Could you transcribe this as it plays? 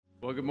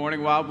Well, good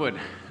morning, Wildwood.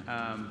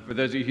 For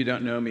those of you who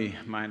don't know me,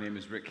 my name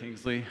is Rick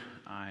Kingsley.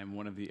 I'm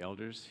one of the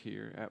elders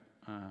here at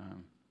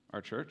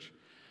our church,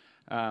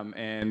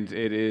 and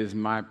it is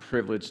my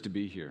privilege to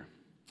be here.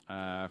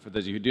 For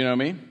those of you who do know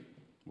me,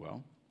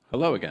 well,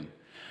 hello again.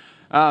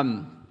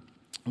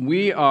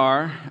 We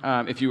are,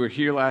 if you were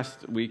here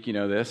last week, you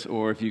know this,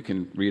 or if you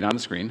can read on the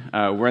screen,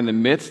 we're in the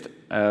midst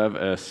of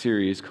a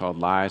series called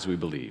Lies We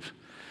Believe.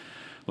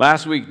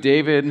 Last week,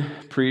 David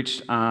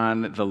preached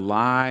on the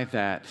lie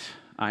that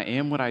I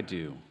am what I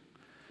do,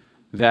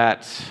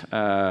 that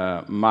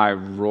my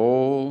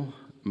role,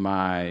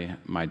 my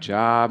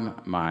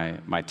job,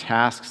 my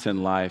tasks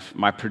in life,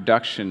 my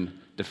production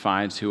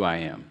defines who I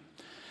am.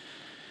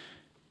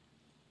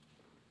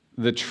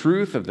 The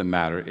truth of the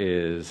matter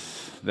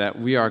is that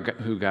we are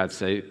who God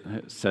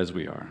says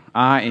we are.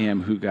 I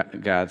am who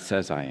God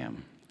says I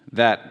am.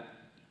 That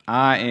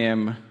I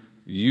am,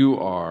 you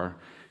are,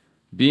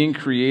 being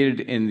created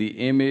in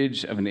the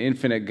image of an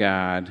infinite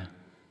God,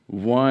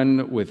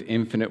 one with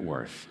infinite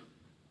worth.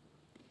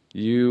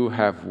 You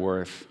have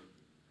worth.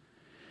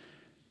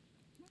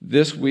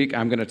 This week,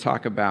 I'm going to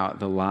talk about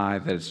the lie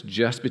that it's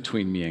just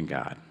between me and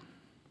God.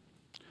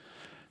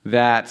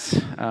 That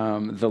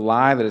the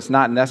lie that it's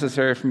not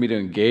necessary for me to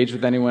engage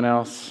with anyone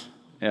else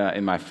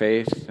in my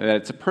faith, that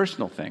it's a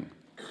personal thing.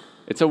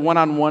 It's a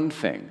one-on-one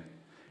thing.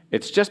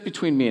 It's just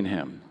between me and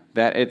Him.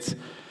 That it's,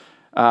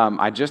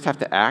 I just have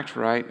to act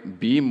right,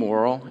 be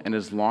moral, and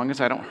as long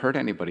as I don't hurt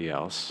anybody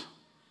else,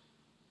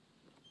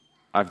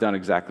 I've done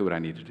exactly what I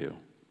need to do.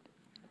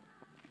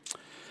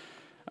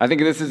 I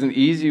think this is an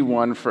easy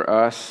one for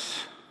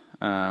us.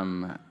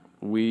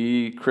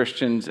 We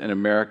Christians in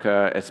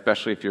America,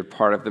 especially if you're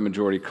part of the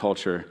majority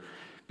culture,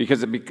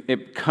 because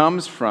it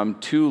comes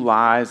from two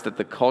lies that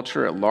the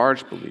culture at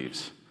large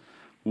believes.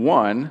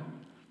 One,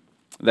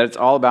 that it's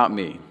all about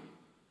me.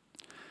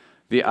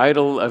 The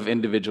idol of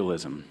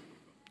individualism.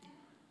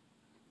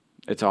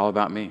 It's all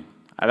about me.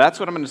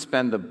 That's what I'm going to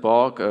spend the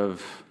bulk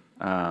of,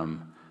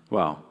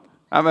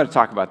 I'm going to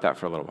talk about that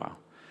for a little while.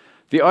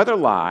 The other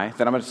lie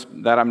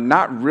that I'm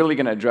not really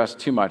going to address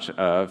too much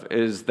of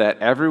is that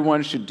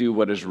everyone should do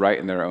what is right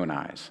in their own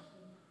eyes.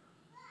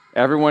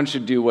 Everyone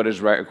should do what is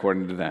right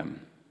according to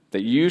them.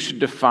 That you should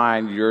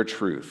define your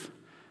truth.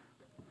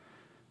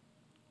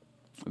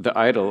 The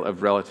idol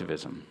of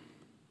relativism.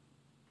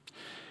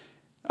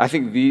 I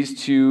think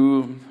these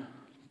two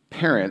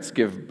parents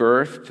give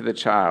birth to the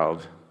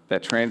child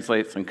that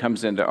translates and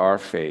comes into our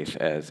faith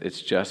as it's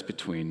just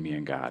between me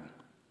and God.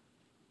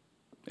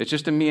 It's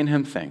just a me and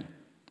him thing,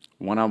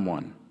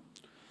 one-on-one.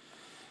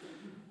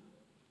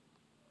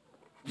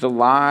 The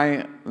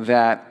lie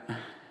that,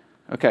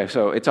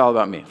 so it's all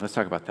about me. Let's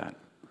talk about that.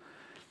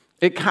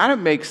 It kind of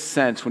makes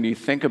sense when you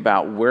think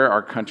about where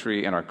our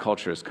country and our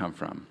culture has come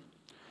from.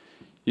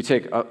 You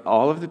take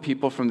all of the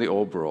people from the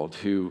old world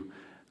who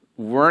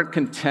weren't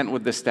content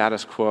with the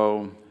status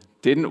quo,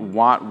 didn't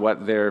want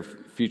what their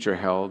future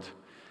held,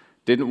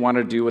 didn't want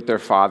to do what their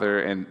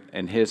father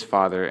and his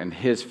father and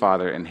his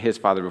father and his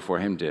father before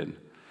him did.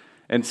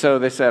 And so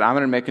they said, I'm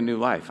going to make a new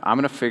life. I'm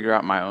going to figure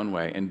out my own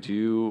way and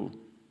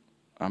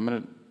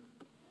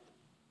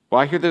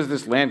I hear there's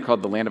this land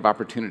called the land of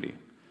opportunity.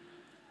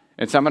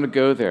 And so I'm going to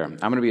go there. I'm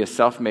going to be a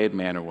self-made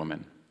man or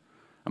woman.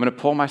 I'm going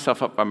to pull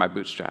myself up by my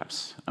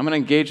bootstraps. I'm going to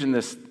engage in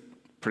this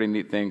pretty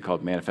neat thing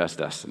called manifest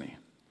destiny.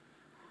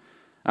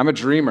 I'm a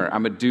dreamer.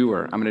 I'm a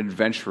doer. I'm an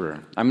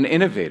adventurer. I'm an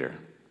innovator.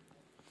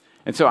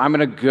 And so I'm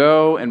going to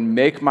go and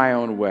make my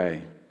own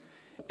way.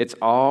 It's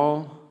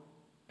all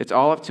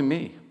up to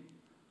me.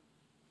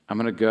 I'm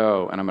going to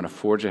go and I'm going to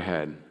forge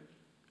ahead.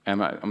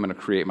 And I'm going to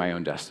create my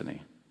own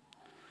destiny.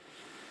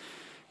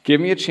 Give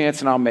me a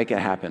chance and I'll make it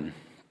happen.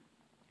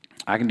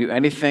 I can do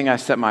anything I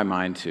set my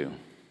mind to.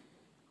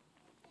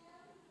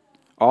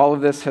 All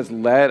of this has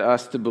led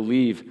us to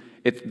believe,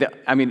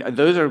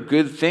 those are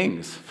good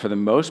things for the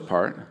most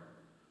part.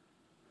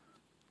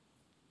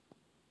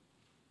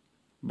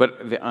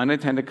 But the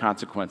unintended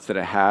consequence that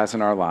it has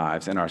in our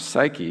lives and our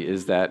psyche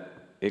is that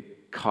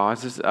it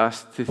causes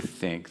us to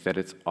think that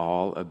it's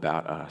all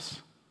about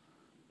us.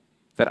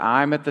 That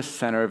I'm at the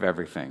center of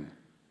everything.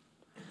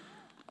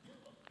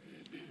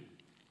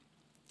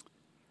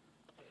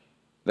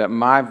 That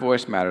my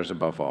voice matters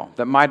above all.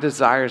 That my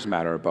desires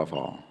matter above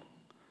all.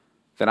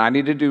 That I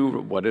need to do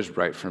what is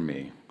right for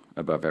me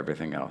above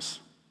everything else.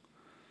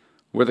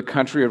 We're the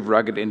country of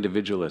rugged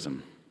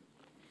individualism.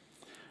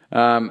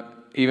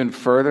 Even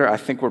further, I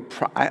think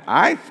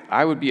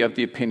I would be of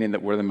the opinion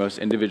that we're the most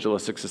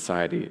individualistic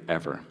society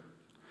ever.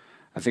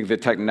 I think the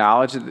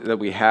technology that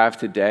we have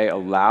today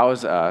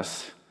allows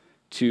us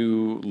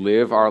to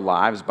live our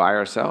lives by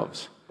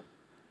ourselves.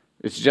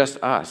 It's just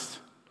us.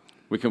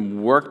 We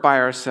can work by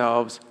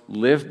ourselves,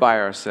 live by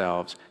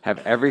ourselves, have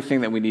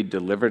everything that we need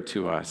delivered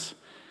to us.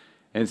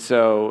 And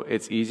so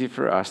it's easy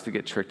for us to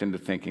get tricked into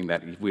thinking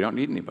that we don't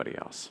need anybody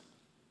else.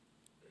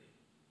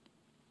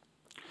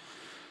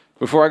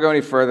 Before I go any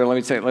further, let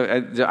me say,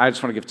 I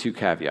just want to give two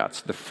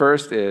caveats. The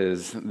first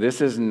is, this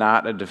is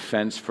not a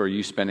defense for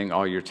you spending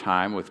all your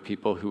time with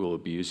people who will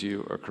abuse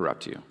you or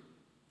corrupt you.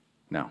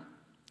 No.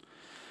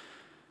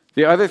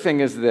 The other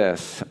thing is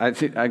this. I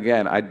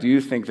do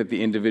think that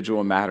the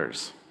individual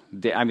matters.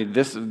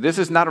 This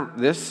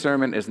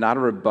sermon is not a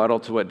rebuttal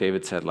to what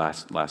David said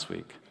last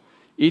week.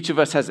 Each of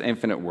us has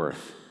infinite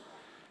worth.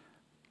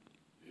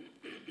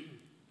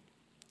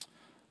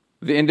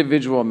 The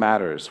individual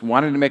matters.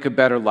 Wanting to make a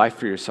better life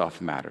for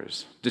yourself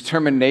matters.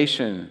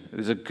 Determination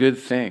is a good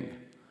thing.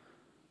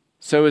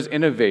 So is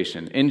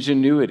innovation,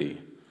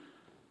 ingenuity.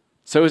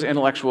 So is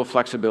intellectual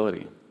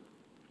flexibility.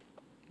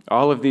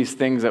 All of these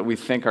things that we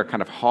think are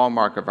kind of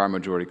hallmark of our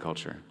majority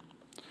culture.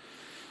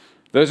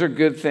 Those are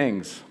good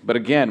things. But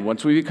again,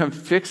 once we become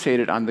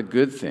fixated on the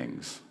good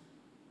things,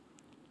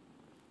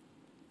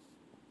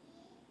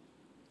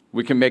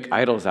 we can make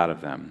idols out of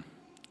them.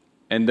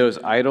 And those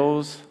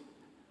idols,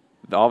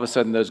 all of a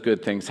sudden, those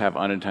good things have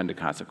unintended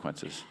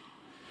consequences.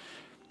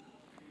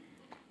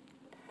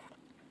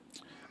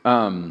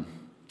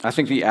 I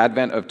think the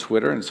advent of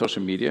Twitter and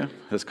social media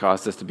has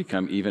caused this to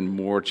become even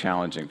more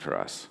challenging for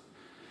us.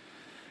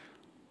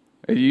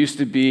 It used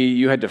to be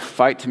you had to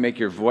fight to make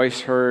your voice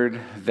heard,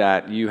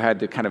 that you had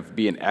to kind of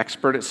be an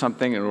expert at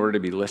something in order to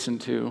be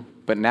listened to.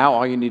 But now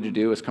all you need to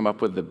do is come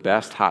up with the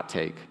best hot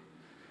take.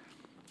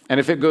 And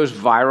if it goes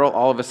viral,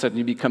 all of a sudden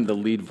you become the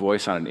lead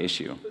voice on an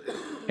issue.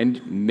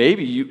 And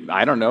maybe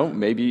I don't know,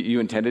 maybe you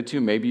intended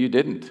to, maybe you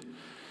didn't.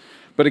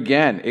 But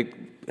again, it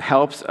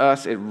helps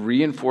us, it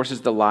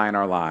reinforces the lie in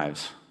our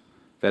lives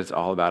that it's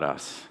all about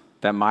us,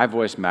 that my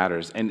voice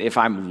matters. And if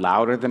I'm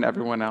louder than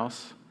everyone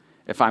else,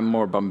 if I'm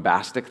more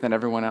bombastic than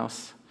everyone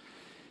else,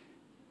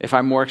 if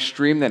I'm more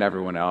extreme than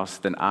everyone else,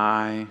 then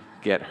I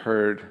get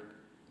heard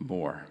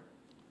more.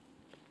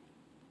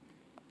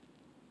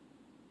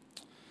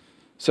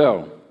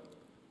 So,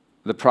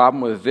 the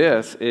problem with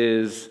this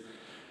is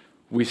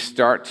we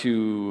start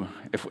to,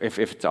 if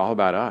it's all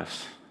about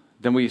us,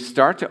 then we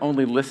start to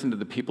only listen to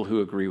the people who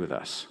agree with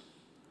us.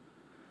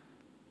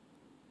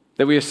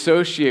 That we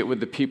associate with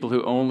the people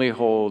who only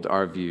hold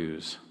our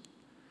views.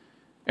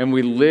 And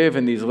we live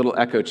in these little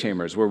echo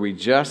chambers where we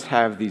just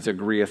have these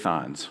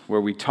agree-a-thons,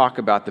 where we talk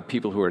about the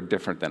people who are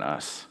different than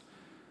us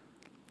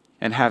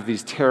and have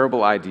these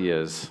terrible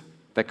ideas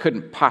that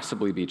couldn't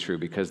possibly be true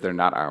because they're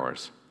not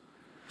ours.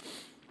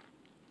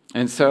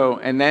 And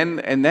then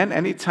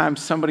anytime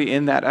somebody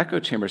in that echo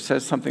chamber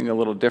says something a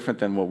little different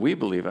than what we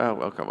believe,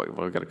 okay,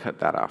 we've got to cut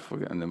that off,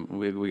 and then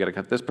we got to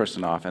cut this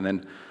person off, and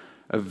then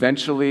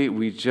eventually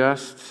we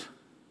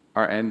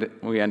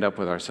end up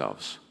with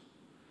ourselves.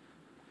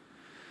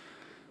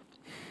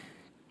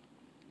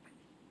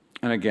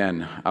 And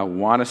again, I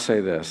want to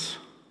say this.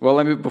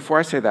 Well, before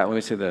I say that, let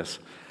me say this.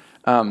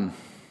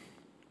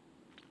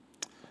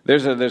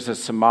 There's a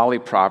Somali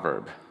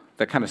proverb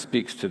that kind of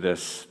speaks to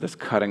this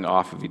cutting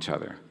off of each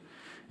other.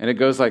 And it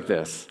goes like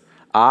this: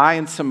 I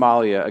and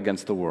Somalia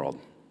against the world.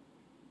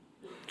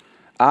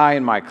 I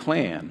and my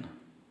clan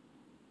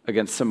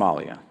against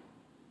Somalia.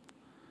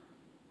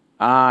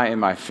 I and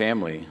my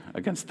family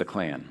against the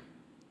clan.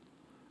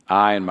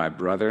 I and my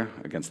brother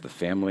against the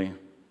family.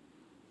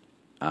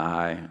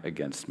 I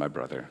against my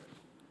brother.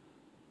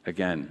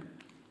 Again,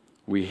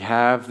 we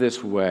have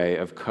this way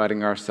of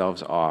cutting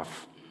ourselves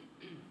off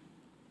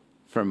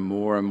from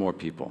more and more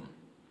people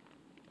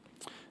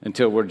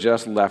until we're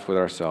just left with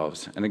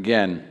ourselves. And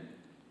again,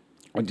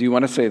 I do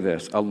want to say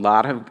this. A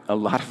lot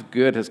of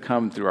good has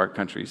come through our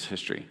country's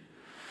history.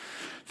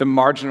 The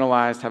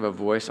marginalized have a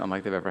voice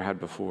unlike they've ever had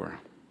before.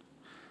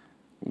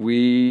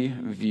 We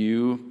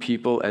view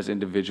people as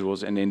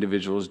individuals, and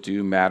individuals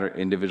do matter.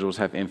 Individuals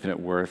have infinite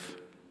worth.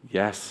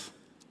 Yes,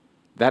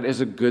 that is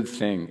a good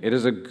thing. It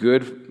is a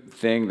good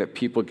thing that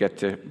people get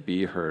to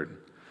be heard.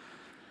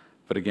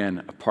 But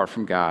again, apart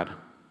from God,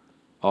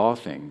 all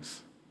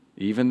things,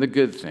 even the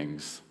good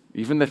things,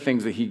 even the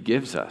things that He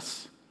gives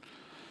us,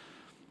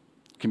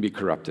 can be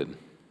corrupted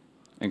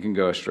and can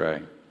go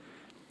astray.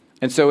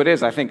 And so it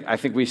is. I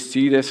think we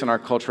see this in our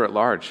culture at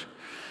large.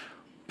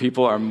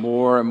 People are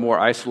more and more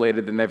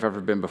isolated than they've ever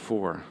been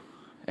before.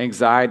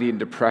 Anxiety and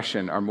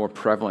depression are more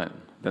prevalent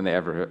than they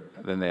ever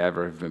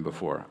have been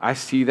before. I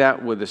see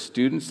that with the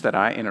students that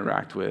I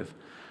interact with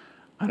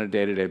on a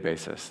day-to-day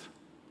basis.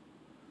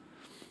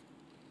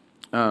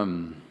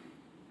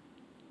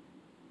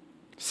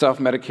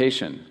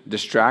 Self-medication,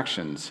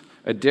 distractions,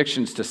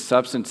 addictions to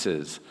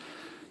substances,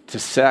 to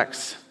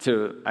sex,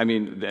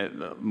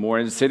 more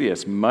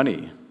insidious,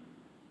 money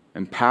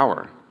and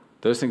power.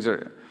 Those things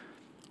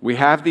we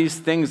have these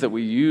things that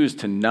we use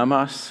to numb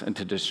us and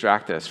to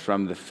distract us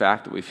from the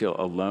fact that we feel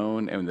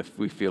alone and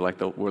we feel like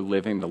we're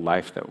living the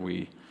life that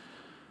we're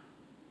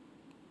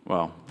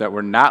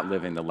not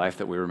living the life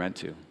that we were meant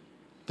to.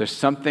 There's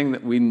something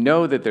that we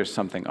know that there's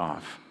something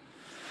off.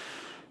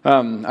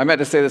 I meant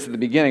to say this at the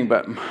beginning,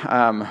 but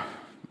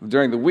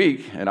during the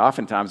week, and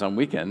oftentimes on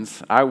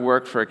weekends, I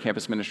work for a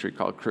campus ministry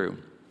called Cru,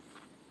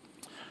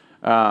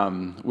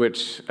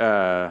 which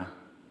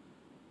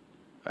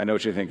I know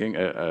what you're thinking,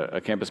 a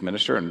campus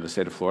minister in the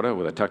state of Florida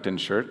with a tucked-in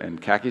shirt and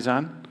khakis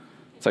on.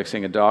 It's like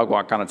seeing a dog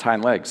walk on its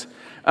hind legs.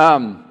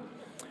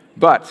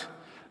 But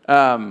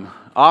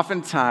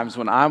oftentimes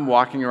when I'm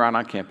walking around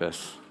on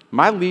campus,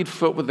 My lead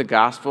foot with the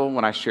gospel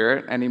when I share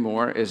it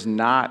anymore is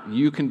not,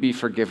 you can be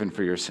forgiven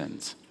for your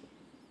sins.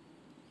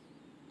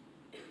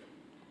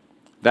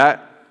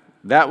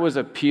 That was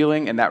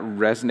appealing and that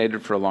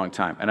resonated for a long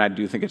time. And I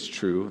do think it's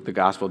true. The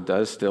gospel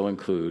does still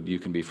include you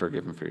can be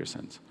forgiven for your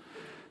sins.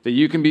 That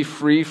you can be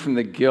free from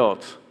the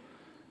guilt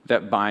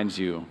that binds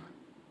you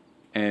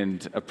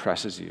and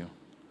oppresses you.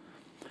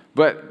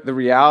 But the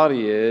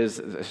reality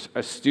is,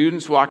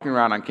 students walking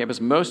around on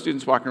campus, most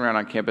students walking around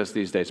on campus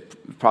these days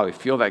probably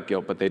feel that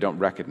guilt, but they don't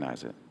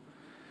recognize it.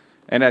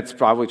 And that's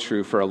probably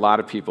true for a lot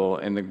of people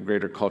in the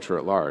greater culture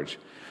at large.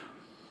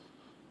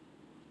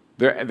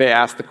 They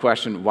ask the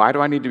question, why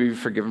do I need to be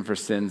forgiven for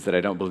sins that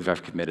I don't believe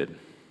I've committed?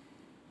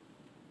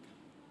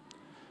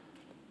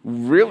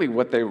 Really,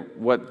 what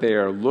they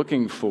are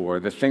looking for,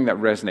 the thing that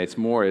resonates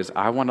more is,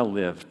 I want to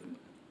live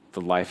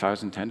the life I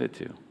was intended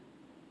to.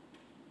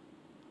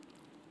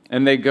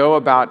 And they go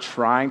about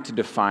trying to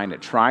define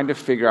it, trying to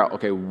figure out,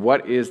 okay,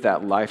 what is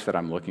that life that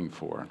I'm looking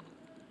for?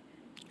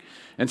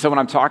 And so when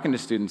I'm talking to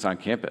students on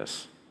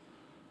campus,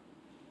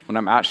 when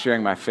I'm out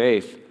sharing my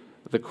faith,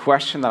 the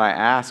question that I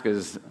ask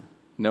is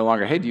no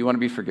longer, hey, do you want to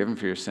be forgiven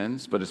for your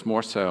sins? But it's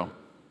more so,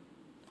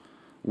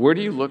 where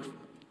do you look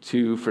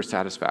to for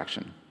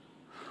satisfaction?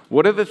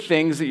 What are the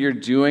things that you're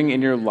doing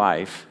in your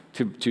life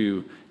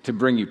to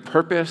bring you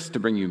purpose, to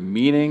bring you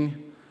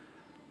meaning?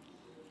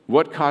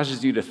 What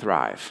causes you to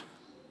thrive?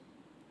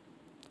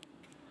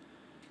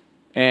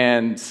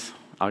 And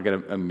I'll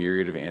get a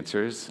myriad of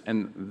answers.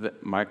 And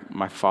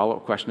my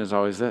follow-up question is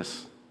always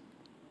this.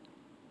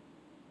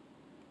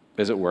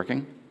 Is it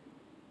working?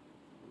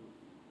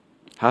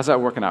 How's that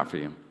working out for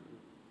you?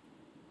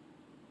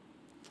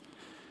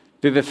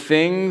 Do the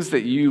things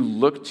that you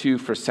look to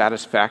for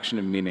satisfaction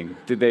and meaning,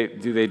 do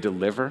they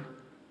deliver?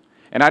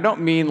 And I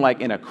don't mean like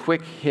in a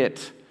quick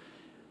hit,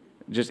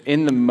 just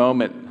in the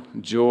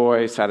moment,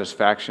 joy,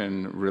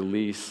 satisfaction,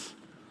 release.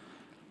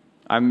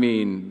 I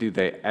mean, do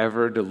they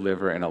ever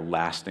deliver in a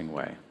lasting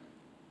way?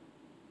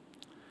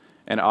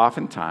 And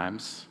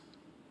oftentimes,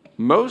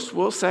 most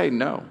will say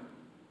no.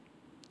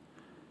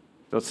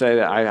 They'll say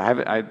that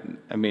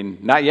I mean,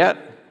 not yet.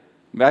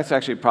 That's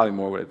actually probably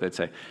more what they'd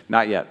say.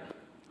 Not yet.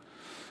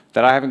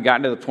 That I haven't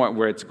gotten to the point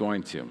where it's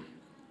going to.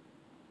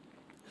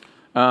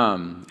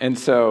 And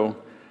so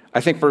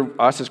I think for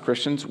us as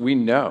Christians, we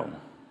know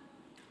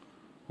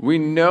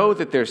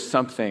that there's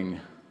something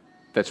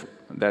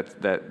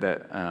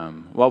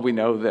well, we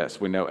know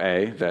this. We know,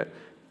 that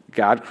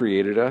God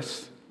created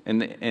us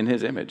in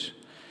his image.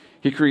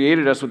 He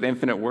created us with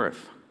infinite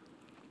worth.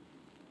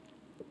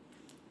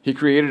 He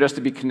created us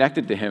to be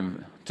connected to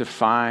him, to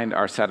find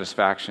our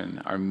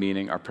satisfaction, our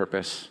meaning, our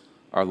purpose,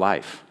 our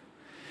life.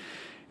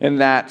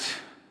 And that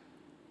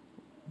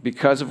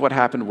because of what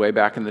happened way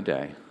back in the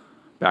day,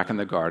 back in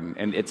the garden,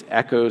 and its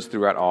echoes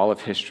throughout all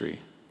of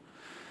history,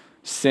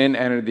 sin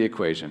entered the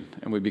equation,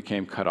 and we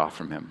became cut off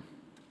from him.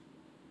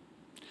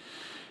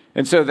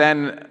 And so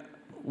then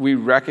we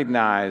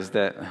recognize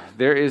that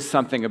there is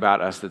something about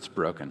us that's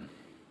broken,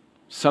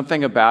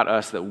 something about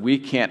us that we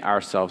can't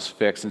ourselves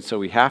fix, and so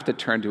we have to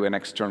turn to an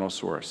external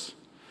source.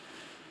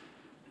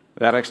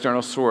 That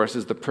external source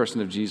is the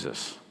person of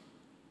Jesus.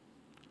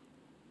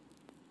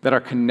 That our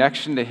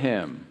connection to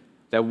him,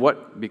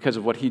 because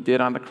of what he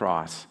did on the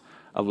cross,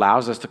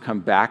 allows us to come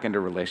back into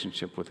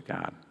relationship with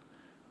God.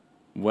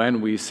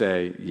 When we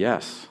say,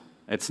 yes,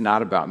 it's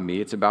not about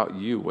me, it's about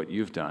you, what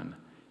you've done.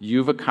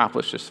 You've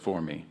accomplished this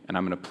for me, and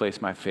I'm going to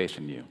place my faith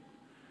in you.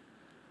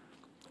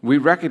 We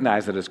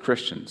recognize that as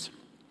Christians.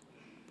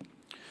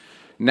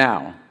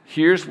 Now,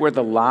 here's where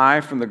the lie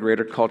from the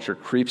greater culture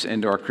creeps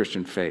into our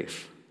Christian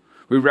faith.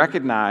 We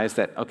recognize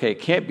that, okay, it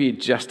can't be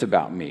just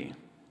about me,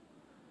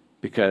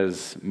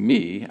 because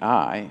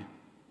I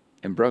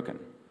am broken.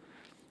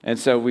 And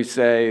so we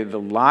say the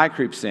lie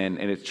creeps in,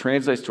 and it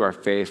translates to our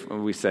faith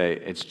when we say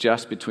it's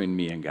just between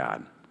me and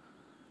God.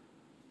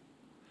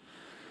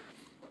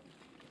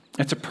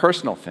 It's a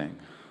personal thing.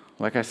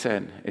 Like I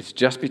said, it's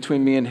just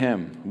between me and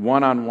him,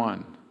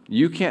 one-on-one.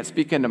 You can't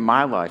speak into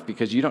my life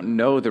because you don't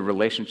know the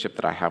relationship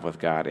that I have with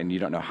God, and you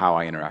don't know how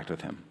I interact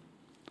with him.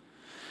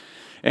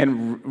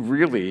 And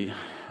really,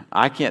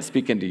 I can't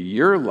speak into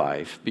your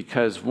life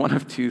because one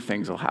of two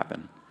things will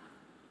happen.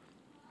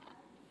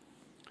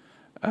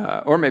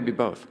 Or maybe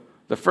both.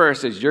 The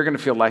first is you're going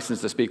to feel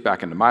licensed to speak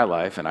back into my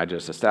life, and I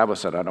just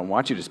established that I don't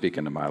want you to speak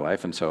into my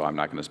life, and so I'm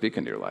not going to speak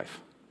into your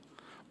life.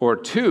 Or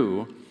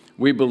two,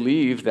 we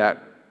believe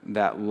that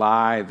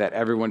lie that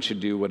everyone should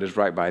do what is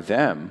right by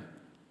them,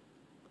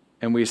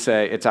 and we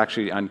say it's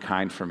actually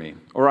unkind for me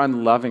or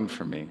unloving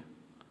for me.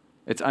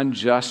 It's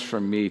unjust for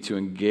me to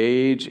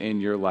engage in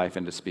your life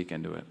and to speak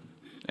into it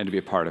and to be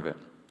a part of it.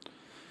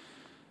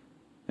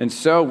 And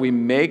so we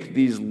make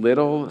these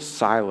little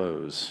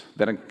silos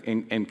that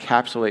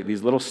encapsulate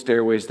these little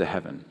stairways to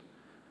heaven,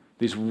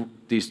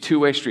 these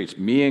two-way streets,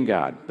 me and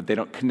God, but they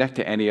don't connect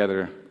to any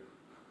other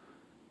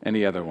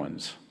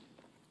ones.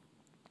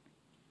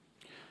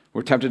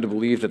 We're tempted to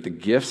believe that the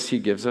gifts he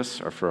gives us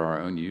are for our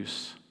own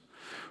use.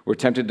 We're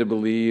tempted to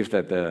believe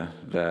that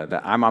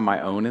that I'm on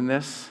my own in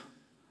this.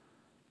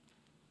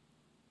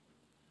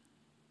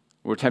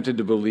 We're tempted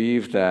to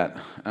believe that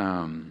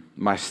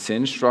my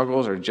sin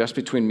struggles are just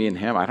between me and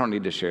him. I don't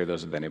need to share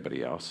those with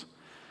anybody else.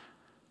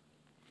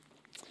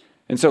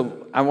 And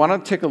so I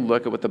want to take a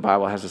look at what the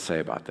Bible has to say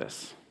about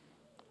this.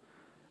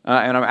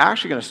 And I'm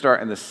actually going to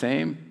start in the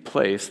same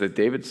place that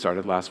David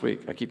started last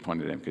week. I keep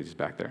pointing at him because he's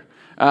back there.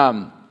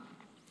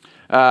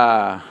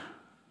 But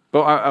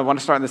I want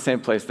to start in the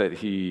same place that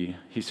he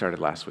started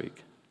last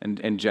week,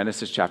 in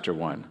Genesis chapter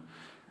 1,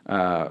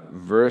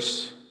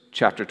 verse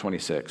chapter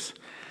 26.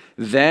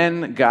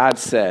 Then God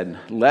said,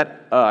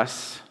 let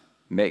us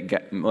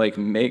make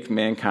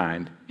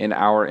mankind in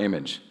our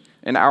image,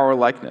 in our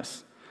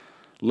likeness.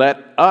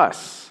 Let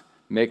us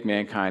make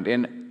mankind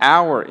in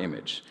our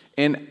image,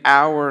 in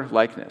our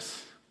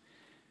likeness.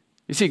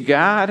 You see,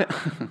 God,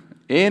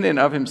 in and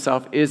of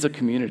himself, is a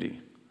community.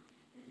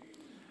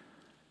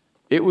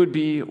 It would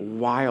be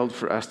wild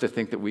for us to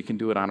think that we can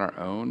do it on our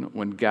own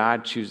when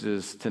God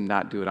chooses to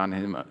not do it on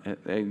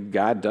him.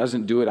 God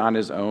doesn't do it on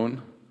his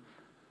own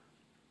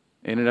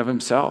in and of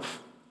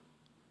himself.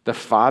 The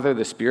Father,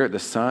 the Spirit, the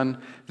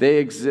Son, they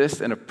exist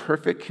in a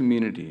perfect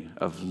community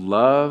of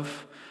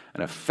love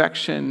and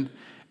affection,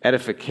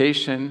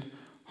 edification,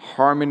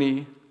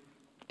 harmony,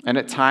 and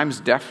at times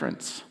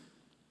deference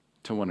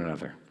to one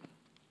another.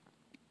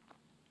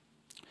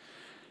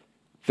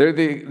 They're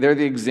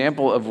the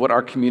example of what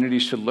our community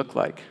should look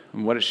like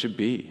and what it should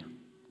be.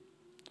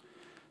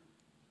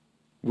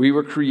 We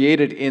were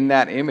created in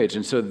that image,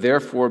 and so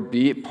therefore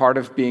be part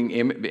of being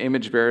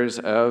image bearers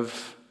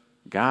of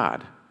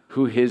God,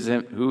 who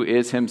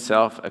is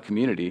himself a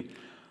community.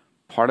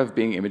 Part of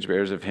being image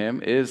bearers of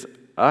him is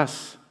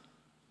us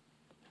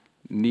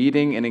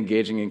needing and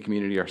engaging in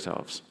community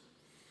ourselves.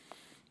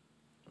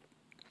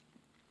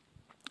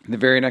 In the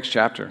very next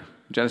chapter,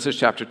 Genesis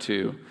chapter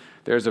 2,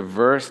 there's a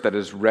verse that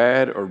is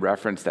read or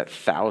referenced at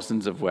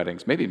thousands of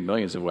weddings, maybe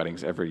millions of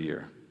weddings every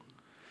year.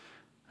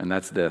 And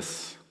that's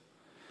this.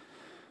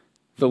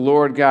 The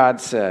Lord God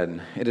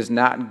said, it is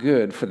not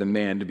good for the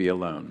man to be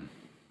alone.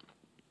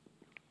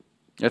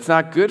 It's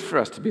not good for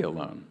us to be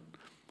alone.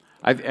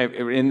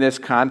 In this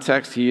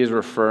context, he is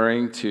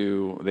referring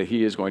to that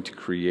he is going to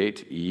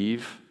create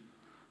Eve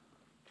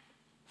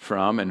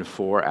from and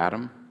for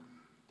Adam,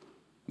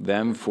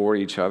 them for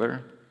each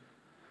other.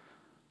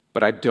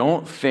 But I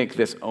don't think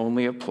this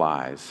only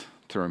applies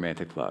to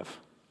romantic love.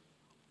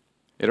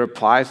 It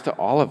applies to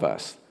all of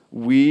us.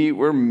 We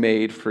were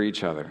made for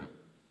each other.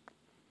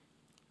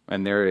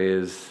 And there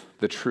is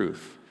the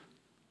truth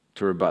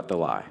to rebut the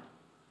lie.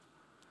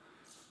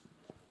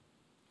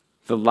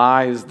 The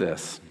lie is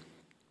this.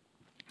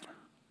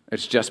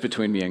 It's just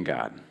between me and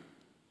God.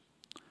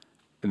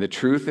 And the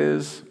truth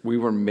is, we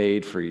were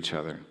made for each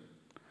other.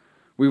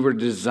 We were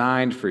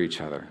designed for each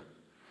other.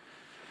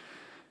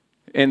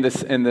 In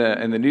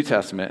the New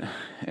Testament,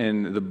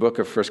 in the book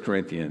of 1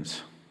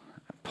 Corinthians,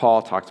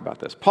 Paul talks about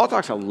this. Paul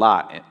talks a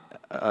lot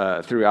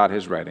throughout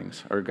his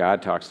writings, or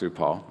God talks through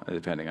Paul,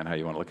 depending on how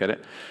you want to look at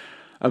it,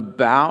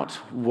 about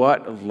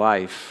what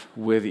life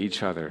with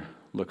each other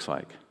looks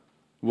like,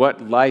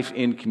 what life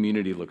in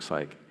community looks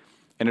like.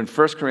 And in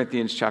 1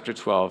 Corinthians chapter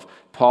 12,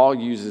 Paul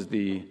uses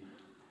the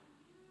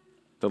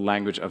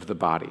language of the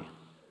body.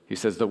 He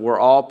says that we're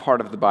all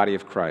part of the body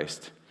of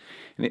Christ.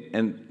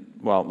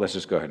 Well, let's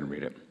just go ahead and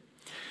read it.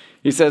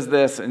 He says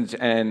this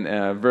in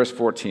verse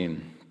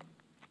 14.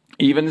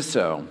 Even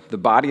so, the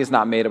body is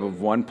not made up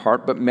of one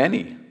part, but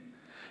many.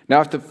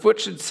 Now, if the foot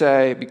should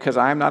say, because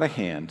I am not a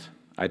hand,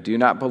 I do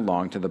not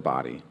belong to the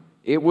body,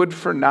 it would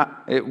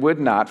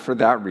not for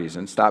that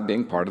reason stop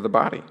being part of the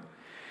body.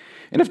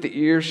 And if the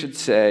ear should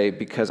say,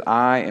 because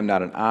I am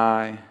not an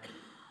eye,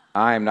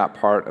 I am not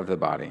part of the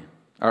body,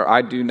 or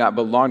I do not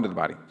belong to the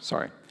body,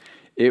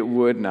 it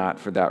would not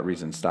for that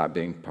reason stop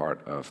being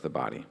part of the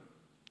body.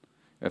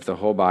 If the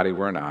whole body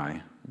were an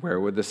eye, where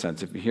would the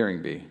sense of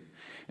hearing be?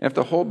 And if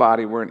the whole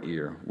body were an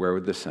ear, where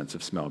would the sense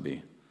of smell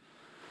be?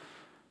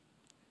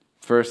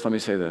 First, let me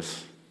say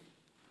this.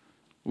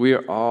 We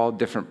are all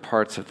different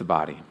parts of the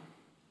body.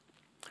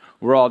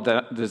 We're all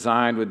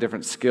designed with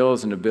different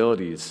skills and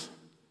abilities,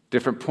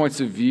 different points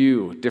of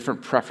view,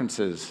 different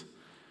preferences,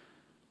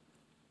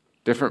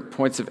 different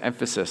points of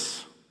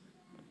emphasis.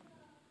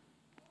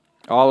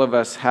 All of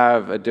us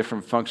have a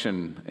different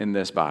function in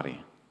this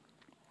body.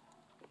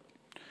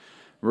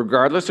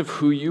 Regardless of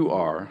who you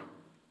are,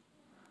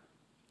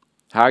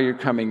 how you're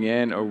coming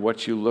in, or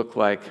what you look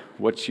like,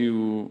 what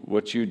you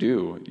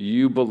do,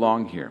 you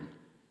belong here.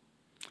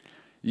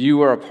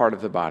 You are a part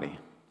of the body.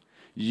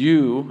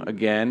 You,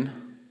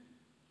 again,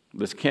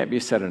 this can't be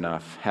said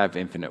enough, have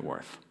infinite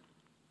worth.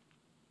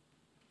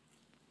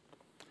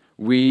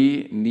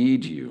 We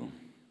need you.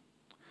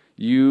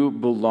 You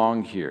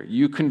belong here.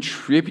 You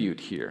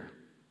contribute here.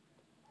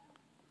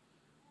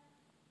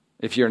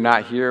 If you're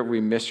not here, we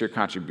miss your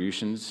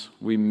contributions.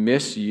 We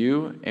miss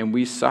you, and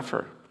we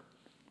suffer.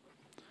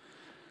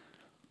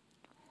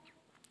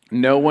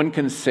 No one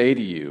can say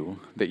to you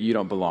that you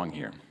don't belong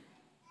here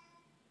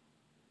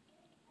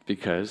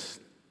because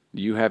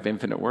you have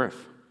infinite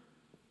worth.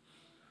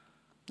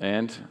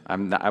 And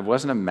I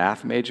wasn't a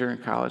math major in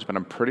college, but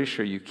I'm pretty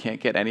sure you can't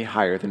get any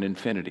higher than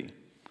infinity.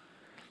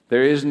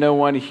 There is no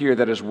one here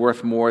that is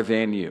worth more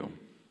than you.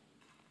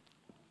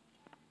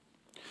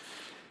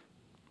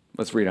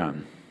 Let's read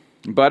on.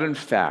 But in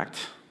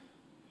fact,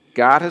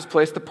 God has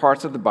placed the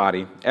parts of the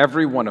body,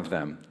 every one of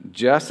them,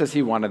 just as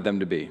he wanted them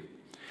to be.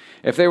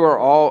 If they were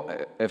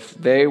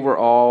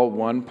all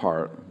one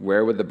part,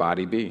 where would the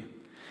body be?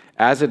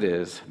 As it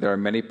is, there are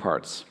many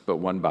parts, but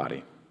one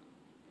body.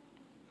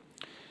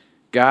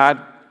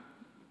 God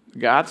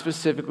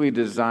specifically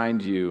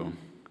designed you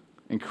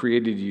and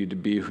created you to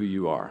be who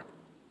you are.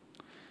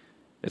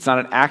 It's not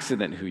an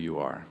accident who you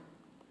are.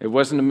 It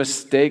wasn't a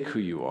mistake who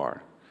you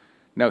are.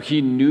 No,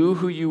 he knew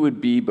who you would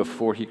be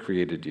before he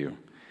created you.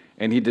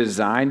 And he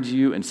designed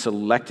you and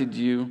selected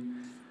you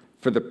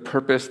for the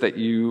purpose that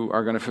you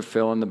are going to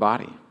fulfill in the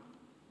body.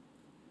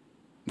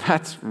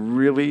 That's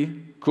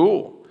really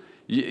cool.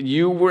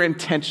 You were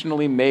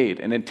intentionally made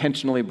and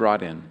intentionally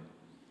brought in.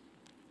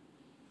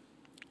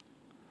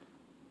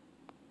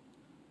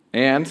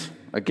 And,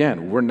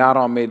 again, we're not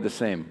all made the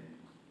same.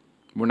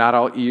 We're not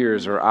all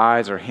ears or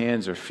eyes or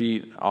hands or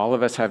feet. All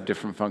of us have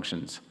different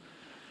functions.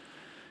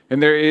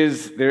 And there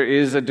is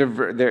a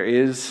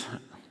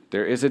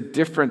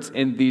difference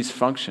in these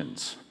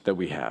functions that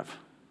we have.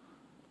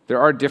 There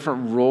are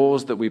different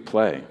roles that we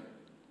play.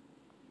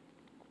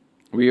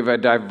 We have a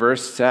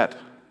diverse set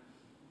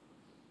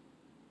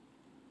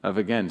of,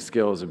 again,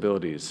 skills,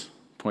 abilities,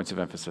 points of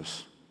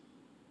emphasis.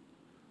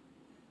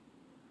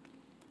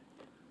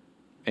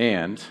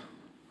 And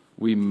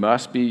we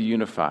must be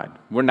unified.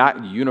 We're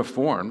not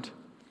uniformed,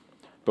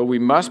 but we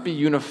must be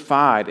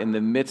unified in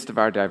the midst of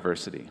our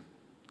diversity.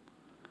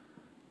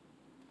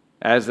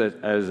 As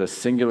a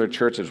singular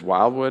church as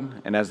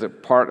Wildwood, and as a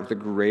part of the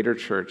greater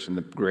church and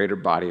the greater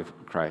body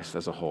of Christ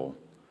as a whole,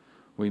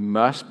 we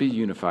must be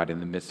unified in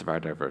the midst of our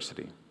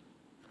diversity.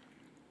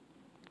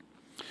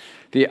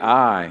 The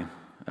eye,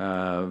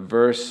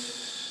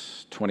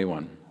 verse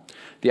 21.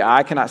 The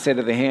eye cannot say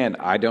to the hand,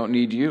 I don't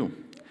need you.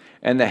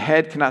 And the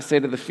head cannot say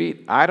to the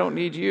feet, I don't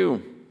need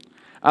you.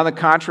 On the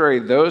contrary,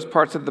 those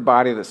parts of the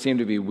body that seem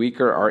to be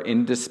weaker are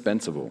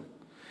indispensable.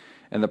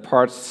 And the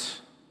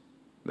parts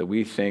that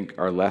we think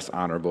are less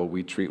honorable,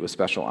 we treat with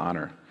special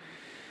honor.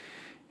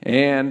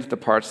 And the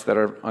parts that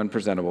are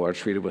unpresentable are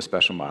treated with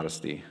special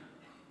modesty,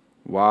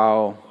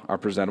 while our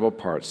presentable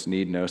parts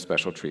need no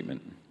special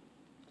treatment.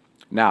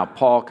 Now,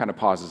 Paul kind of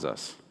pauses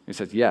us. He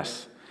says,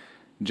 yes,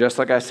 just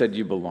like I said,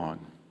 you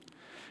belong.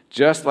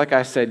 Just like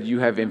I said, you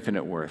have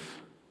infinite worth.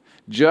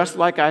 Just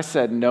like I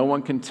said, no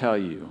one can tell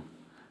you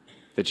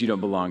that you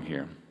don't belong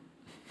here.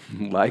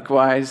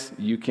 Likewise,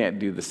 you can't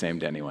do the same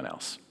to anyone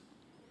else.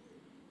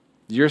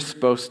 You're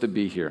supposed to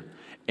be here,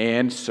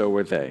 and so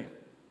are they.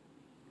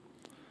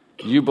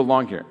 You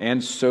belong here,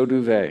 and so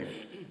do they.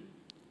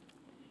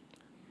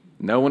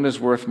 No one is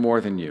worth more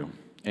than you,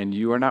 and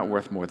you are not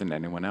worth more than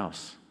anyone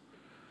else.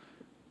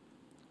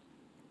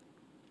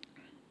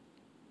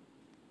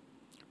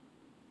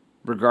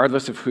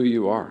 Regardless of who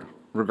you are,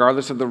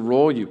 regardless of the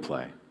role you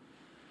play,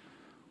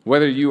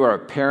 whether you are a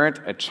parent,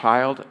 a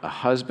child, a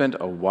husband,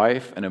 a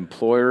wife, an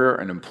employer,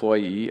 an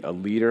employee, a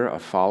leader, a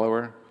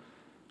follower,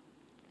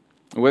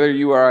 whether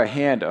you are a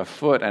hand, a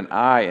foot, an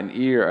eye, an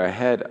ear, a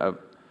head,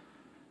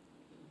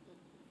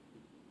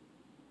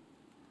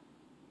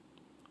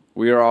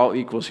 we are all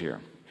equals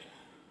here,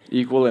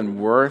 equal in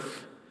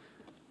worth.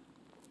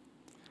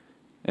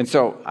 And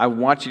so I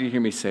want you to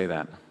hear me say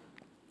that.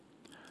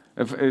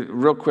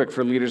 Real quick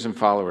for leaders and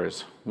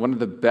followers, one of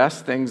the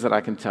best things that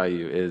I can tell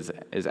you is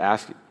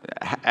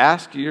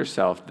ask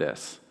yourself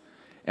this: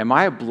 am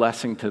I a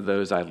blessing to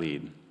those I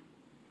lead?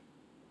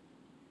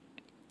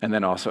 And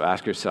then also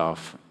ask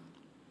yourself,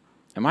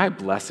 am I a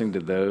blessing to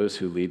those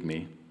who lead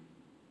me?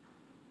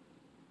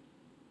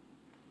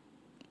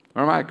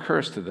 Or am I a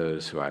curse to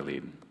those who I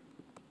lead?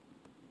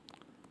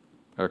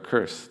 Or a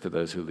curse to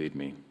those who lead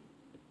me?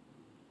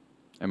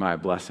 Am I a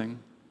blessing?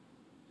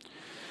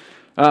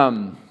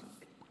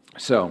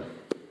 So,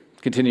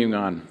 continuing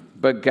on.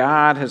 But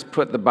God has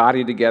put the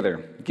body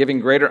together, giving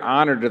greater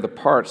honor to the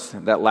parts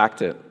that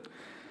lacked it,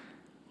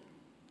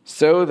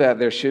 so that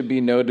there should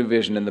be no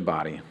division in the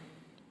body,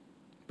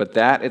 but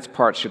that its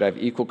parts should have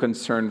equal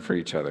concern for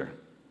each other.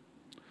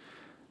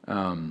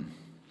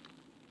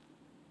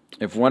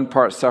 If one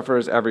part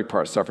suffers, every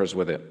part suffers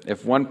with it.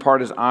 If one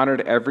part is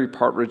honored, every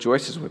part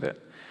rejoices with it.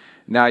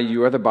 Now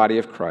you are the body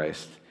of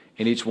Christ,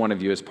 and each one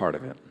of you is part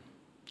of it.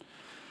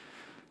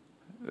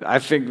 I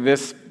think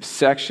this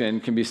section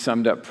can be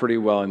summed up pretty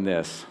well in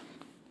this.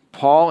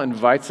 Paul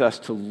invites us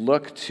to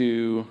look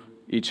to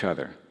each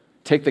other.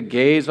 Take the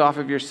gaze off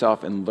of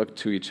yourself and look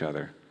to each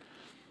other.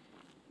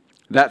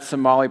 That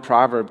Somali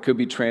proverb could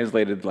be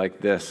translated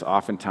like this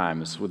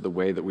oftentimes with the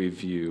way that we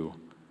view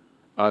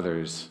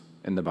others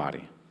in the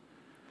body.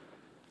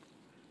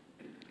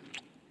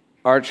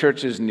 Our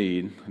church's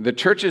need, the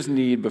church's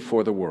need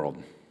before the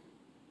world.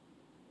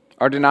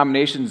 Our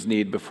denomination's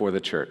need before the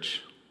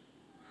church.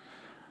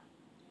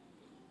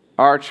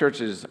 Our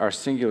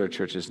singular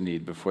church's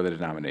need before the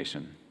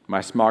denomination. my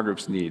small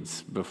group's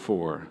needs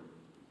before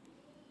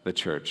the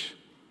church,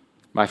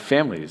 my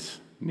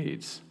family's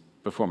needs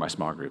before my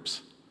small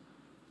groups,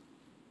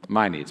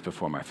 my needs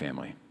before my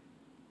family.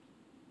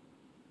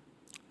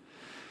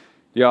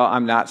 Y'all,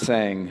 I'm not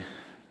saying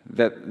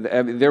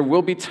that there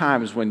will be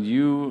times when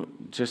you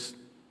just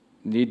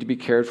need to be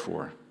cared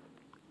for,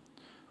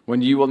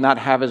 when you will not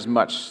have as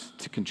much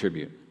to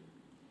contribute.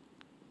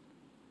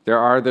 There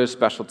are those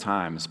special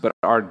times, but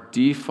our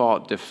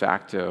default de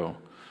facto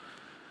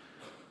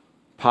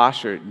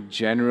posture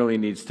generally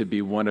needs to be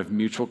one of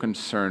mutual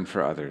concern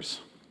for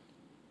others,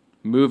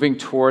 moving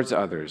towards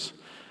others.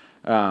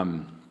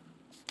 I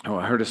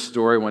heard a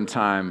story one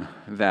time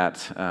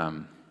that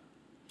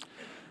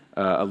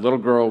a little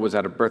girl was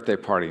at a birthday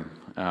party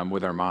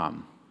with her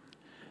mom,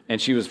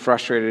 and she was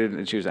frustrated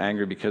and she was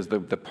angry because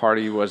the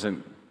party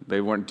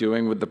they weren't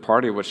doing with the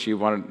party what she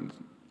wanted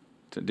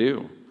to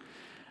do.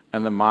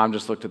 And the mom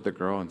just looked at the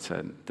girl and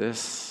said,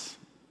 this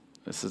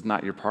is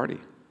not your party.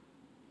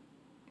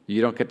 You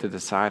don't get to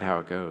decide how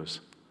it goes.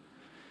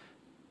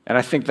 And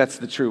I think that's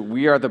the truth.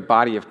 We are the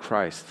body of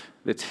Christ.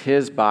 It's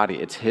his body.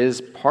 It's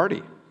his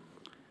party.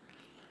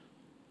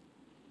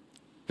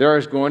 There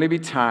is going to be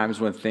times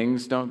when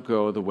things don't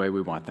go the way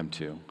we want them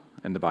to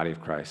in the body of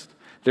Christ.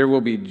 There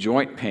will be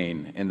joint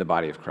pain in the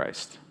body of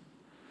Christ.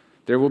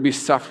 There will be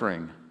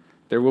suffering.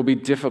 There will be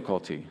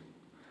difficulty.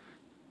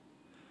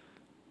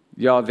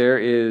 Y'all,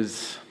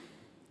 if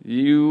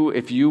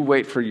you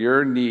wait for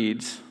your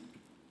needs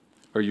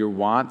or your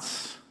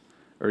wants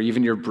or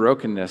even your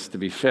brokenness to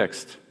be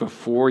fixed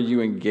before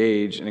you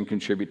engage and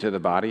contribute to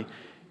the body,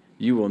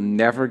 you will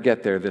never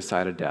get there this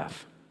side of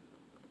death.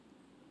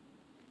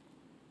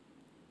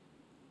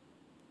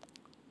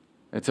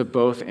 It's a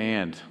both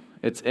and.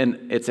 It's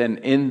an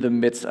in the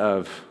midst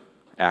of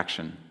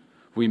action.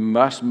 We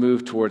must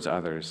move towards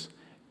others,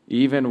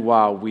 even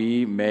while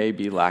we may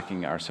be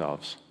lacking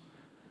ourselves.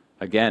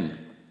 Again,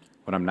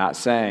 what I'm not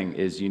saying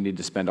is you need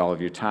to spend all of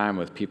your time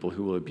with people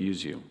who will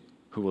abuse you,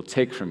 who will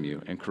take from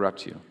you and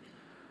corrupt you.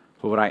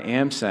 But what I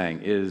am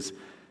saying is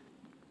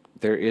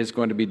there is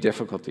going to be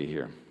difficulty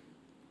here.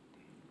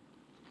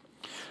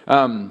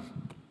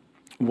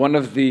 One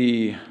of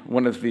the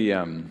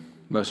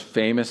most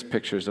famous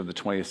pictures of the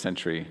 20th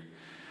century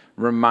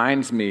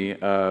reminds me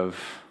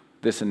of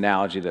this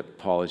analogy that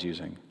Paul is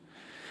using.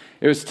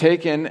 It was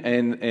taken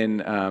in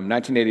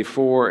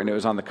 1984, and it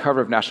was on the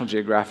cover of National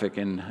Geographic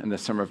in the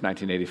summer of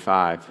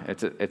 1985.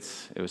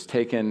 It was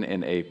taken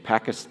in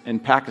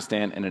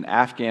Pakistan in an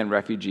Afghan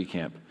refugee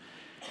camp,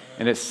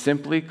 and it's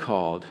simply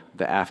called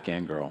The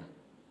Afghan Girl.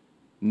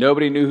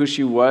 Nobody knew who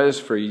she was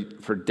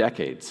for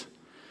decades.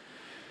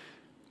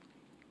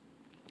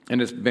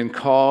 And it's been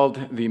called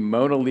the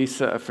Mona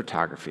Lisa of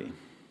photography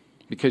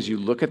because you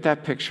look at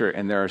that picture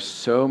and there are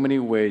so many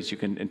ways you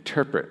can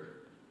interpret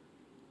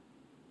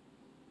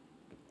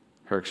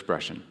her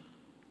expression.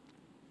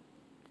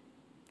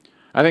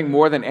 I think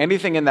more than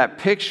anything in that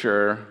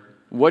picture,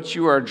 what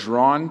you are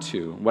drawn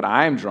to, what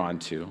I am drawn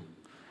to,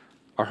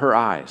 are her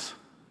eyes.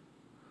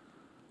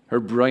 Her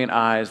brilliant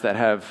eyes that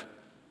have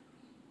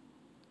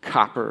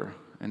copper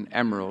and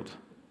emerald.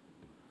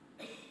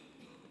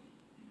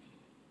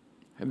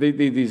 Are they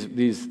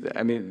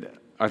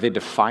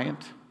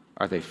defiant?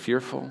 Are they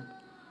fearful?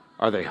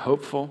 Are they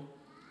hopeful?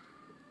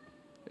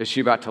 Is she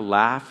about to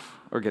laugh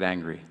or get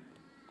angry?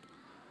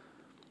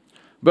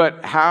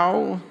 But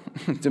how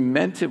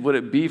demented would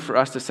it be for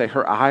us to say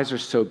her eyes are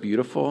so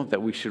beautiful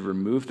that we should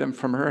remove them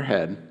from her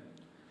head?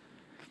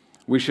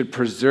 We should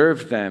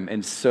preserve them,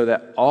 and so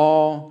that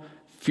all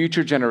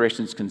future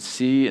generations can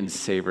see and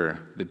savor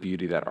the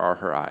beauty that are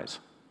her eyes.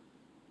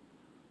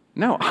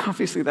 No,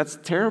 obviously that's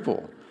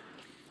terrible.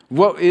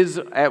 What is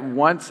at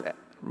once,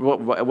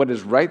 what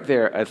is right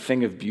there, a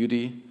thing of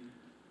beauty,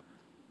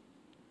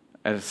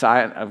 a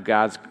sign of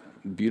God's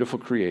beautiful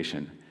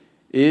creation,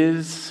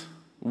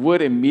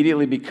 would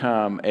immediately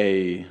become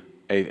a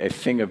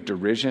thing of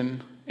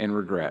derision and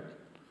regret,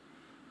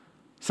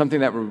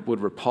 something that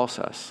would repulse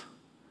us.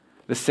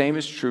 The same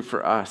is true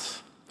for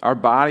us. Our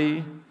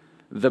body,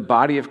 the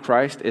body of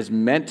Christ, is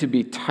meant to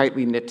be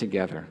tightly knit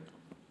together.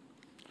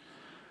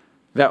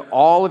 That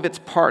all of its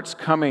parts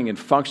coming and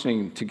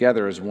functioning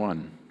together as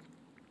one.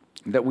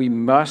 That we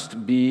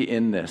must be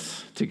in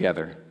this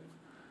together.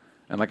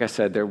 And like I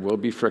said, there will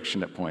be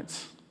friction at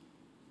points.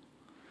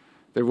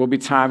 There will be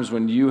times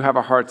when you have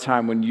a hard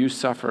time, when you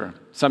suffer,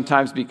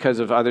 sometimes because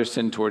of other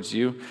sin towards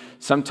you,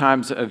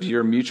 sometimes of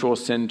your mutual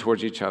sin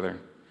towards each other.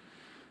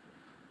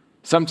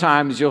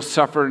 Sometimes you'll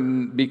suffer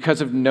because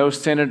of no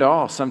sin at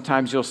all.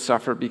 Sometimes you'll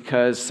suffer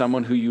because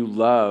someone who you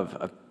love,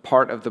 a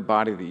part of the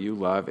body that you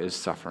love, is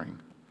suffering.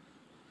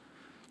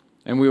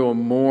 And we will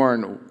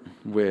mourn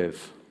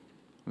with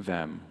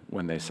them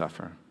when they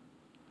suffer.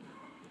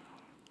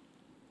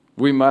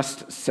 We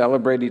must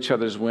celebrate each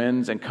other's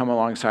wins and come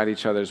alongside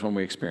each other's when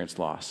we experience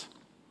loss.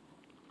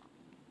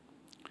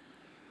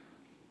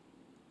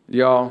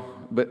 Y'all,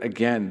 but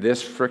again,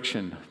 this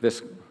friction,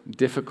 this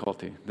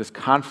difficulty, this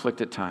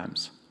conflict at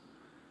times,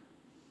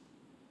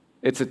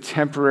 it's a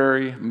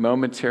temporary,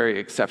 momentary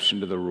exception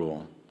to the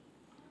rule.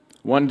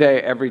 One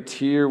day, every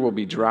tear will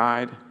be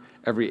dried,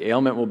 every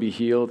ailment will be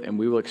healed, and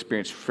we will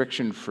experience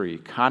friction-free,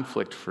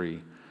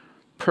 conflict-free,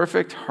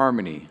 perfect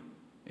harmony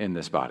in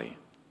this body.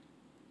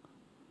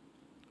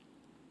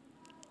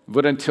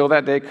 But until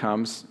that day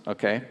comes,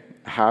 okay,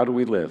 how do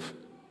we live?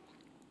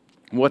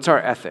 What's our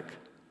ethic?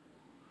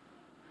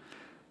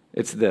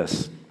 It's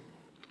this.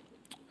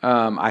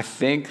 I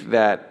think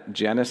that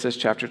Genesis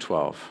chapter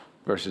 12,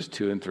 verses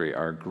 2 and 3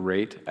 are a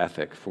great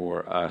ethic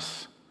for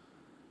us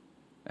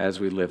as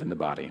we live in the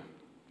body.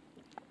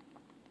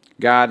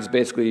 God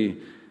basically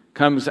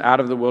comes out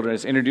of the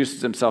wilderness,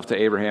 introduces himself to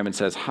Abraham and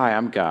says, "Hi,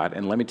 I'm God,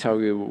 and let me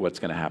tell you what's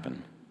going to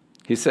happen."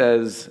 He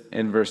says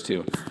in verse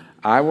 2,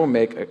 "I will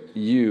make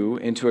you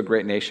into a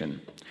great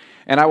nation,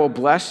 and I will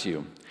bless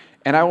you,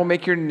 and I will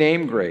make your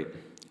name great,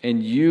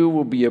 and you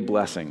will be a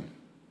blessing.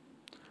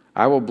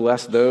 I will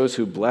bless those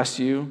who bless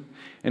you,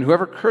 and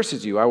whoever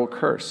curses you, I will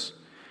curse,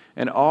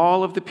 and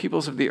all of the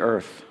peoples of the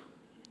earth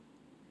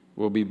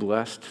will be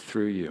blessed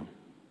through you.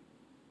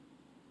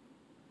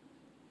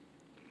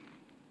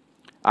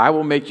 I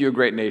will make you a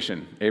great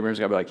nation." Abraham's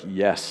got to be like,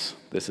 "Yes,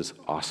 this is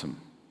awesome.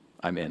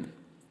 I'm in."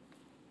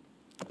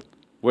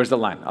 Where's the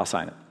line? I'll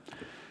sign it.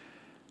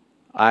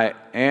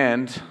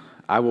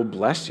 I will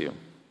bless you.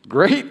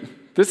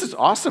 Great. This is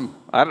awesome.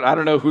 I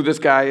don't know who this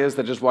guy is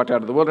that just walked out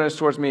of the wilderness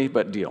towards me,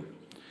 but deal.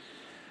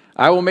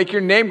 I will make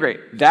your name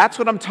great. That's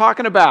what I'm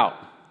talking about.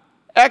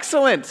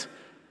 Excellent.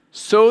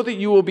 So that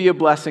you will be a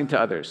blessing to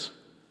others.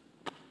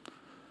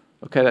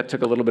 Okay, that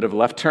took a little bit of a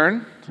left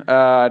turn.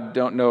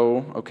 Don't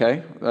know.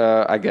 Okay,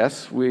 I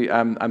guess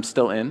I'm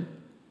still in.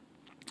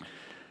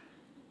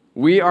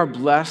 We are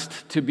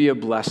blessed to be a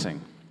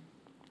blessing.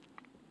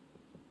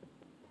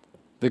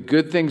 The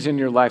good things in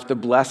your life, the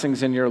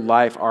blessings in your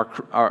life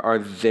are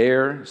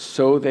there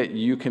so that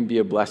you can be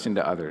a blessing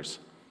to others.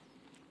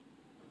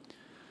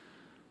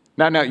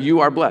 Now you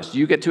are blessed.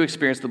 You get to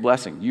experience the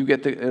blessing.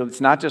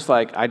 It's not just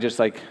like I just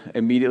like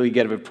immediately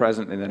get a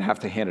present and then have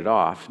to hand it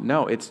off.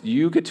 No, it's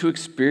you get to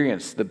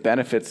experience the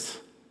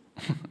benefits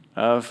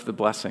of the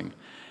blessing,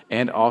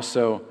 and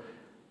also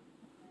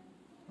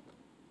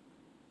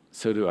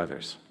so do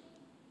others.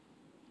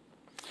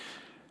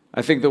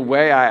 I think the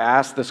way I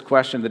ask this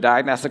question, the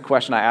diagnostic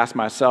question I ask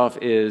myself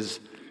is,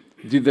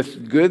 do the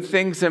good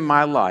things in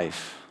my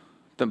life,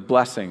 the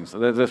blessings,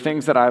 the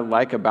things that I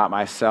like about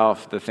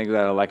myself, the things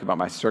that I like about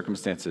my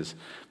circumstances,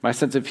 my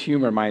sense of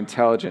humor, my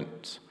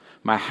intelligence,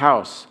 my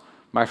house,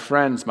 my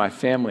friends, my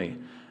family,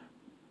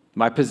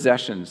 my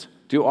possessions,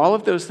 do all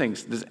of those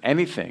things,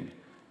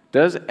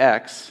 does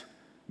X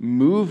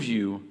move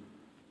you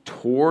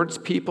towards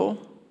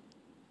people,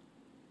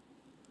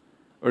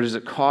 or does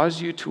it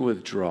cause you to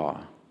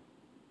withdraw,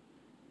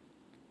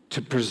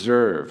 to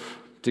preserve,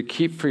 to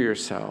keep for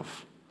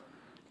yourself,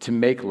 to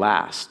make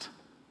last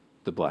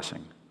the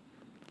blessing?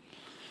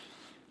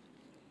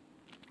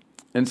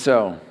 And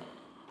so,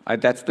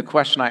 that's the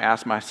question I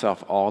ask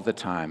myself all the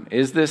time.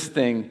 Is this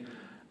thing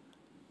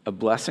a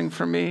blessing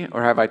for me,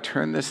 or have I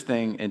turned this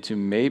thing into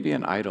maybe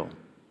an idol?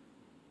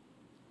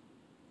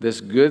 This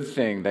good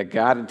thing that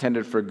God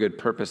intended for good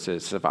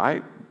purposes, if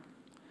I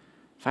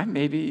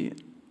maybe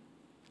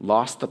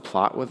lost the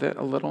plot with it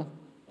a little?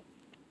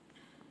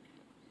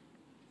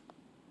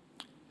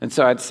 And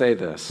so I'd say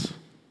this.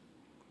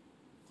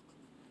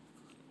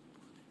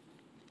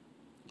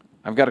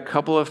 I've got a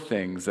couple of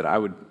things that I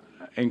would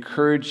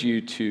encourage you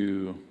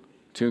to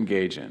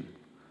engage in.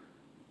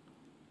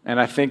 And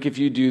I think if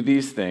you do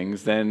these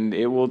things, then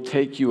it will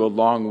take you a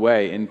long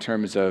way in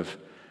terms of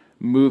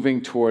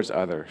moving towards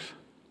others,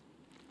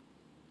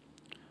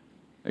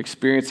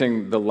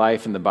 experiencing the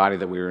life and the body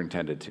that we were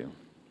intended to.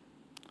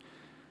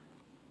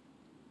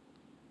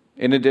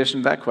 In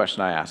addition to that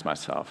question, I ask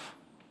myself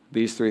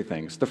these three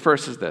things. The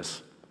first is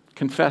this: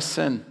 confess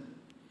sin.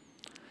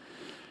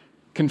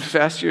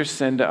 Confess your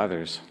sin to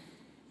others.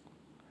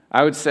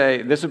 I would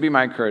say this would be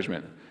my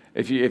encouragement.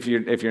 If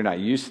you're not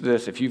used to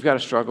this, if you've got a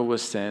struggle with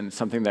sin,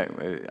 something that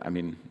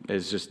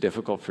is just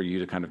difficult for you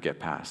to kind of get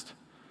past,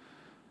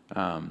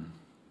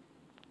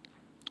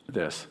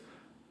 this.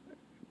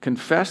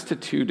 Confess to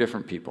two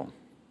different people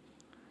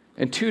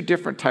in two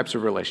different types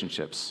of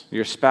relationships: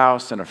 your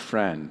spouse and a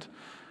friend,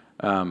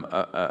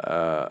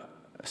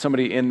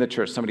 somebody in the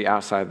church, somebody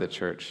outside the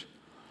church,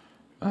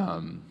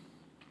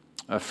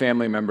 a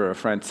family member, a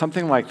friend,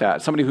 something like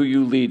that, somebody who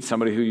you lead,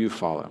 somebody who you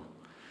follow.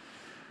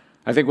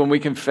 I think when we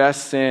confess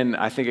sin,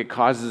 I think it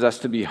causes us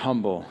to be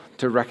humble,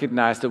 to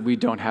recognize that we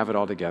don't have it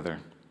all together.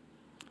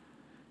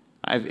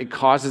 It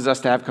causes us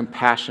to have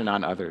compassion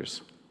on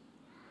others.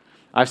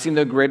 I've seen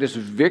the greatest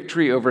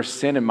victory over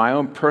sin in my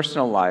own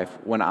personal life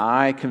when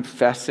I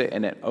confess it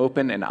and am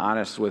open and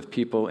honest with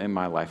people in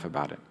my life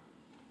about it.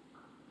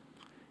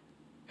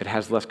 It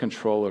has less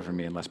control over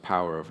me and less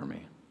power over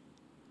me.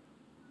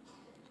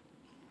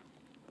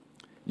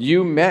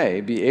 You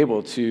may be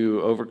able to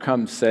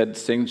overcome said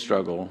sin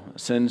struggle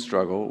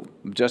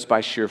just by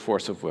sheer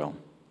force of will,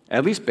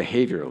 at least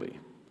behaviorally.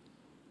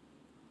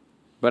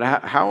 But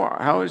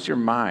how is your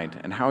mind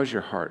and how is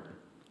your heart?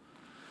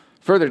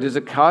 Further, does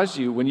it cause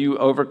you, when you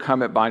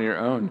overcome it by your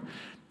own,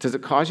 Does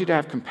it cause you to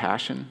have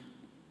compassion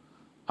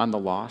on the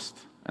lost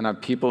and on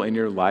people in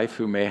your life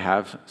who may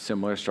have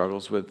similar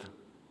struggles with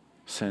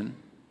sin?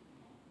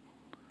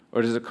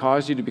 Or does it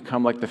cause you to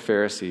become like the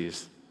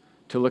Pharisees,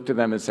 to look to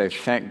them and say,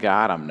 thank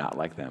God I'm not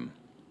like them?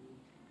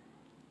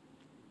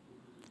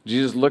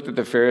 Jesus looked at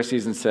the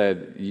Pharisees and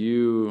said,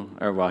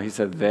 he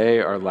said, they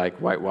are like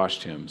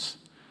whitewashed tombs,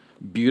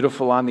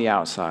 beautiful on the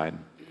outside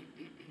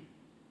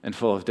and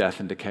full of death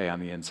and decay on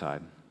the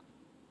inside.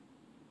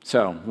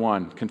 So,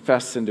 1,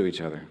 confess sin to each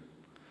other.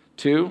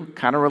 2,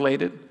 kind of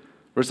related,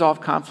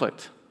 resolve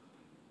conflict.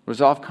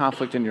 Resolve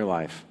conflict in your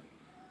life.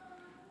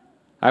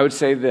 I would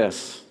say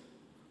this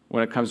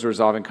when it comes to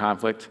resolving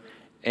conflict: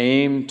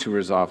 aim to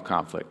resolve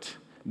conflict.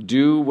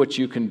 Do what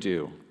you can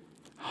do,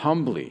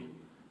 humbly,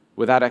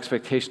 without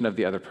expectation of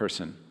the other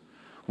person.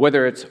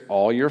 Whether it's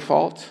all your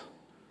fault,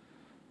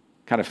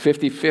 kind of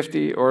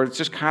 50-50, or it's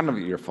just kind of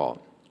your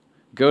fault.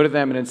 Go to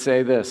them and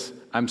say this: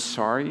 I'm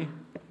sorry,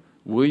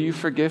 will you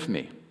forgive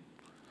me?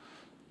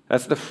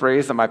 That's the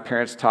phrase that my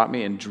parents taught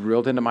me and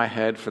drilled into my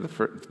head for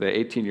the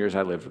 18 years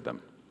I lived with them.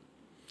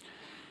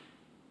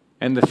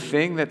 And the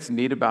thing that's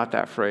neat about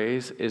that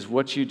phrase is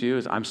what you do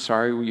is, I'm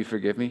sorry, will you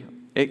forgive me?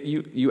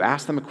 You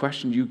ask them a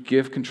question, you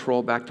give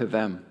control back to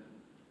them.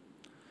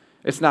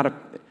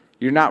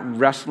 You're not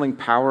wrestling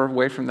power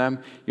away from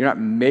them. You're not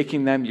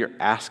making them, you're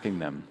asking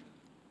them.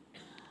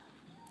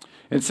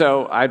 And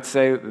so I'd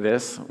say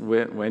this: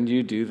 when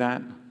you do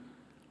that,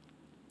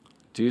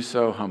 do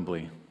so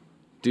humbly.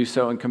 Do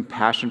so in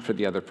compassion for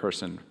the other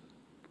person.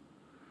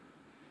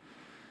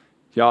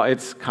 Y'all,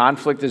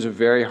 conflict is a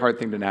very hard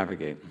thing to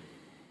navigate.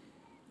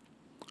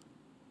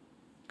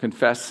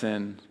 Confess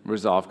sin,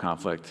 resolve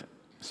conflict.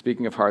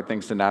 Speaking of hard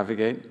things to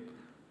navigate,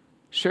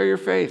 share your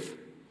faith.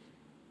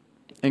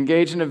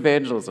 Engage in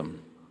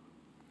evangelism.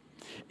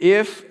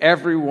 If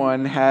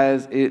everyone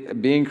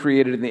being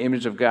created in the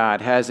image of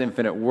God has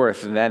infinite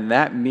worth, then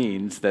that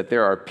means that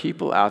there are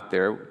people out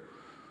there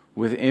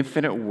with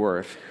infinite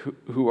worth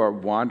who are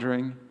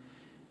wandering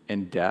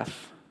in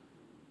death,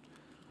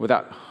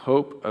 without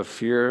hope of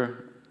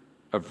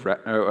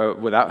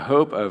without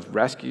hope of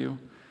rescue,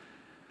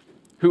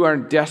 who are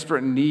in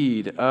desperate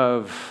need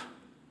of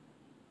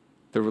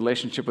the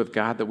relationship with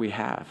God that we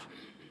have.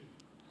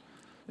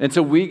 And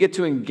so we get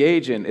to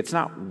engage in, it's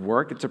not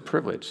work, it's a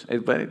privilege,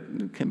 but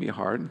it can be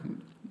hard.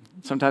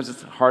 Sometimes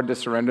it's hard to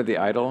surrender the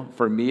idol.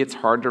 For me, it's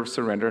hard to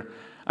surrender.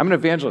 I'm an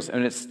evangelist,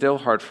 and it's still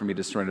hard for me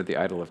to surrender the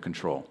idol of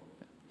control.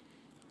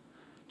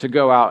 To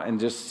go out and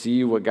just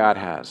see what God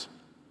has.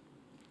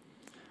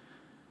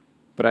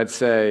 But I'd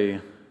say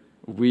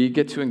we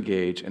get to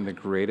engage in the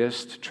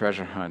greatest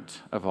treasure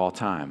hunt of all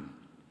time,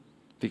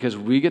 because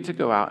we get to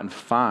go out and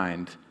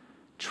find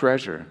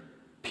treasure,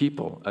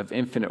 people of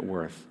infinite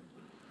worth.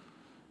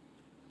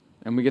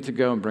 And we get to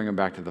go and bring them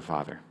back to the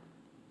Father.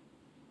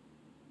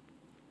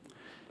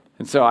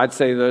 And so I'd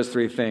say those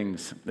 3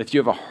 things. If you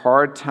have a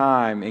hard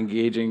time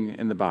engaging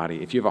in the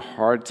body, if you have a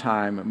hard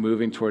time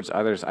moving towards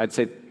others, I'd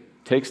say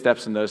take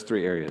steps in those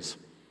 3 areas.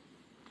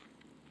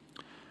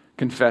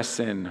 Confess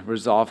sin,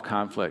 resolve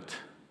conflict,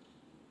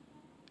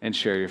 and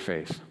share your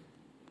faith.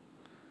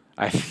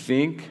 I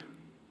think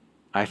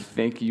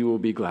you will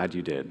be glad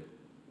you did.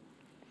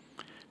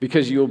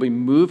 Because you will be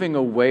moving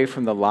away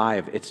from the lie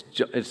of it's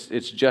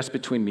just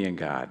between me and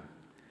God,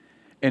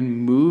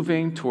 and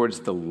moving towards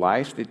the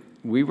life that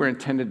we were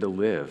intended to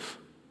live,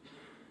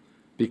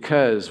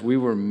 because we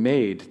were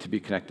made to be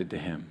connected to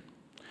Him,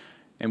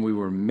 and we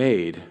were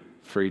made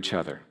for each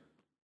other.